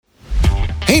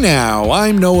Hey now,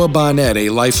 I'm Noah Bonnet, a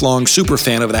lifelong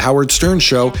superfan of The Howard Stern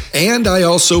Show, and I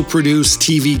also produce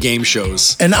TV game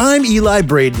shows. And I'm Eli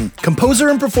Braden, composer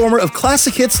and performer of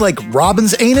classic hits like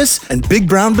Robin's Anus and Big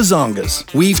Brown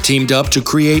Bazongas. We've teamed up to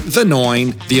create The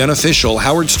Noin, the unofficial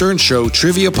Howard Stern Show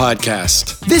trivia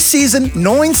podcast. This season,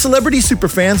 9 celebrity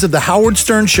superfans of The Howard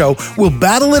Stern Show will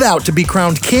battle it out to be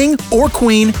crowned king or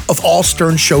queen of all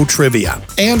Stern Show trivia.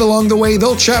 And along the way,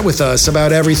 they'll chat with us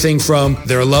about everything from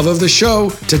their love of the show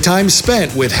to time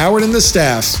spent with Howard and the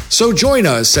staff. So join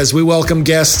us as we welcome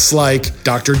guests like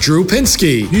Dr. Drew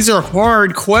Pinsky. These are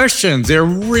hard questions. They're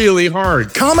really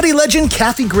hard. Comedy legend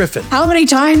Kathy Griffin. How many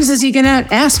times is he going to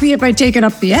ask me if I take it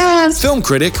up the ass? Film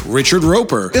critic Richard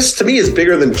Roper. This to me is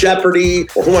bigger than Jeopardy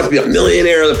or Who Wants to Be a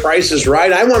Millionaire or The Price is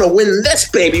Right. I want to win this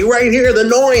baby right here, The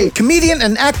Noin. Comedian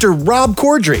and actor Rob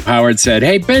Corddry. Howard said,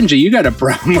 "Hey, Benji, you got a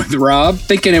problem with Rob?"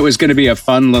 Thinking it was going to be a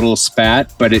fun little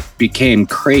spat, but it became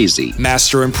crazy.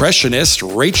 Master impressionist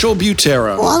Rachel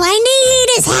Butera. All I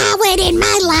need is Howard in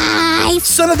my life.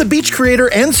 Son of the Beach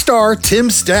creator and star Tim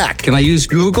Stack. Can I use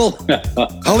Google?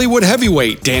 Hollywood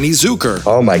heavyweight Danny Zucker.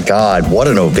 Oh my God, what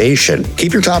an ovation.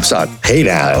 Keep your tops on. Hey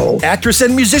now. Actress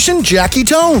and musician Jackie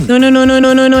Tone. No.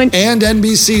 And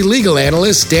NBC legal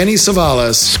analyst Danny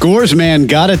Savalas. Scores man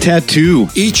got a tattoo.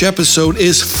 Each episode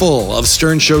is full of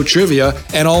Stern Show trivia,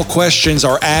 and all questions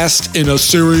are asked in a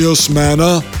serious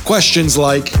manner. Questions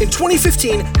like, In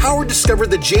 2015, Howard discovered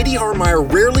that J.D.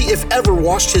 Harmeyer rarely, if ever,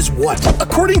 washed his what?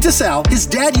 According to Sal, his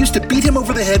dad used to beat him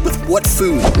over the head with what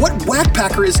food? What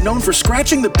whackpacker is known for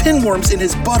scratching the pinworms in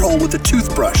his butthole with a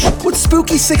toothbrush? What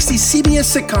spooky 60s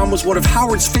CBS sitcom was one of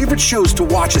Howard's favorite shows to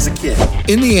watch as a kid?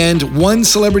 in the end, one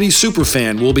celebrity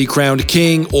superfan will be crowned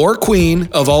king or queen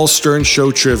of all Stern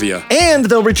Show trivia. And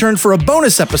they'll return for a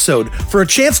bonus episode for a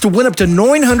chance to win up to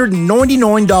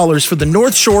 $999 for the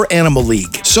North Shore Animal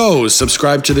League. So,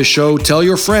 subscribe to the show, tell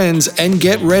your friends, and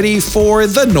get ready for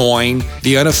The Noin,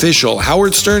 the unofficial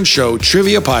Howard Stern Show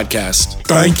trivia podcast.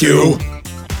 Thank you.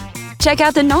 Check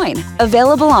out The Noin,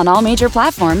 available on all major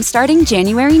platforms starting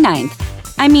January 9th.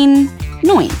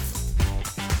 Noin.